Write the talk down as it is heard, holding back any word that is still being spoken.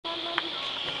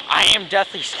I am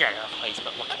deathly scared of heights,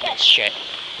 but look at this shit.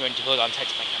 I'm going to hold on tight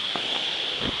to my camera.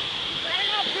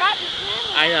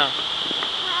 I know.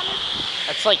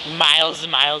 That's like miles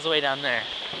and miles away down there.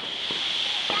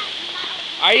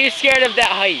 Are you scared of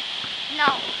that height?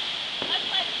 No.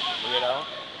 Weirdo.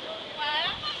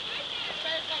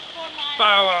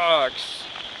 Fireworks!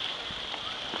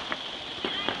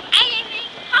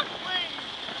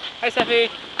 Hi, Steffi.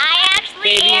 I actually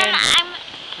Fabian. am.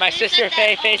 My sister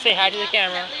Faye. Faye, say hi to the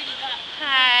camera.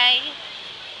 Hi.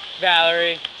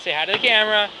 Valerie, say hi to the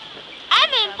camera. I'm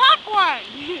in popcorn.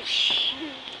 Can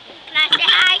I say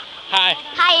hi? Hi.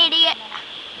 Hi, idiot.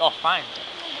 Oh, fine.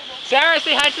 Sarah,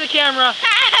 say hi to the camera.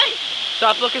 Hi.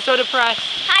 Stop looking so depressed.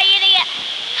 Hi, idiot.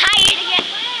 Hi, idiot.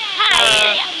 Hi,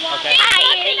 idiot. Okay. Hi,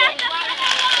 idiot.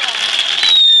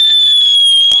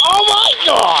 Oh my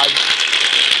God!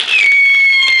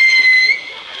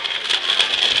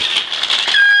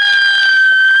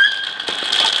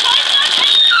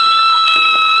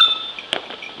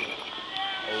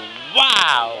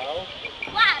 Wow!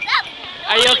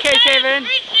 Are you okay, Taven?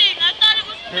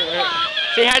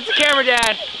 Say hi to the camera,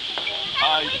 Dad.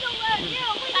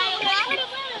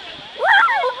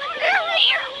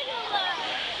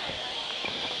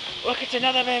 Look, it's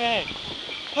another baby.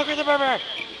 Look at the baby.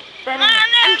 Baby.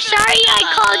 I'm sorry I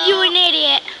called you an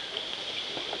idiot.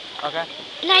 Okay.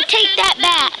 And I take that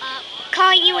back.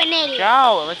 Calling you an idiot.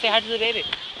 Go. Let's say hi to the baby.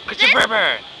 Look, it's a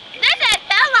baby. This is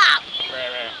Philip.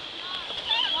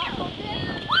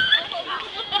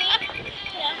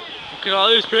 Look at all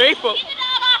these people.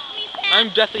 I'm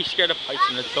deathly scared of heights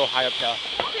and it's so high up here.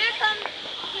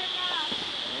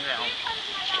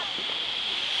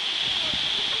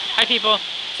 Hi people.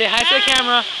 Say hi to the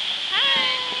camera.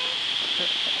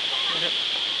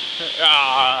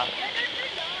 Ah.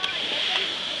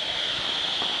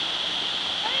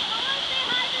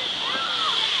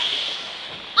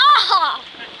 Oh!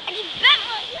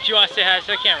 Do you want to say hi to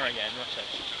the camera again? What's that?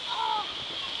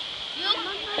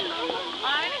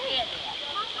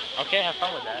 Okay, have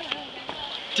fun with that.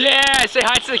 Dad, say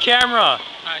hi to the camera.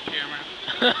 Hi, camera.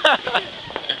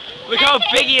 Look how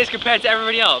big he is compared to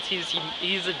everybody else. He's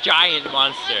a giant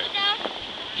monster.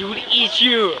 He would eat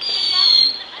you.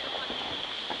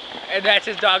 And that's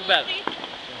his dog Beth.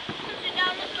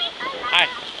 Hi.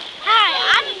 Hi,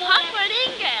 I'm a popcorn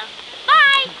Ingram.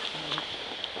 Bye.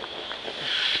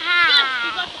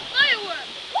 Hi.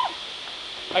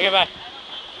 Okay, bye.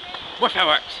 More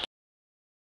fireworks.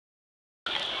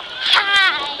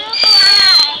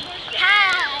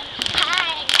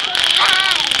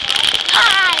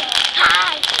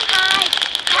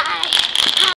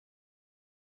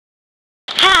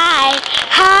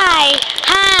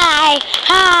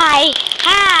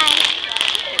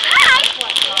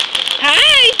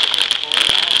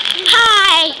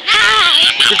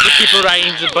 Look at the people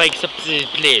riding the bikes up to the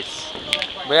place.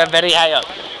 We are very high up.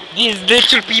 These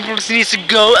little people need to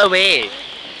go away.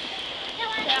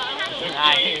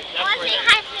 Hi.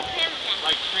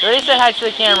 Already said hi to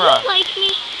the camera. You like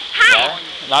me? Hi. Yeah,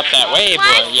 not that way,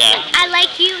 but yeah. I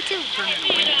like you too.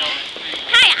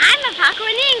 Hi, I'm a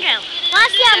popcorn Ingram.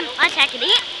 Let's check it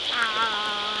out.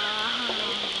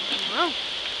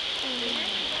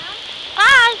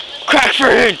 Bye.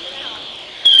 Crackford!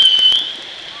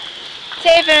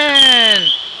 Taven!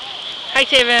 Hi,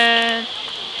 Taven!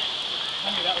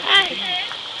 Hi. Did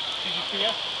you see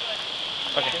us?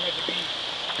 Okay.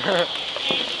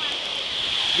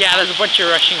 Yeah, there's a bunch of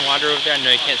rushing water over there. I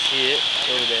know you can't see it. It's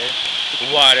over there.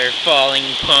 Water falling,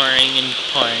 pouring, and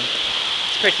pouring.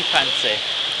 It's pretty fancy.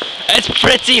 It's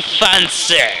pretty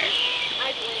fancy!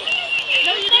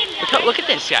 Look at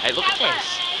this guy. Look at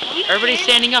this. Everybody's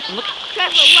standing up and look.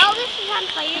 Trevor, while this is on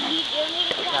fire, do you need to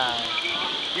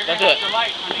You're That's gonna it. have to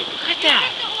light, honey. Look at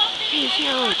that. He's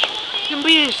huge. The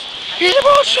beast. He's a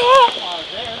monster.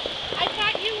 I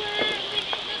thought you were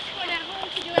leaving this one at home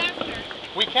to do after.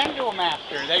 We can do them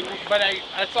after.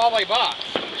 That's all they bought.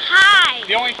 Hi.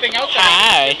 The only thing else.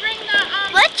 Hi. Bring the,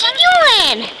 What you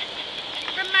doing?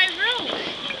 from my room.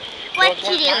 What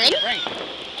you doing?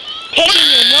 Hitting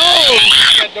your nose.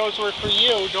 I said those were for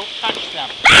you. Don't touch them.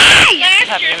 Last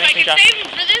Happy year, to so make I me can duck. save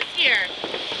them for this year.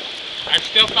 I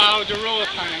still followed the rules,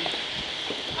 honey.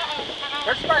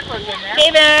 There's sparklers in there.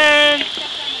 Taven.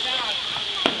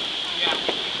 Yeah.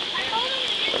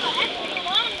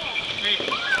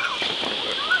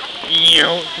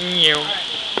 Meow, meow.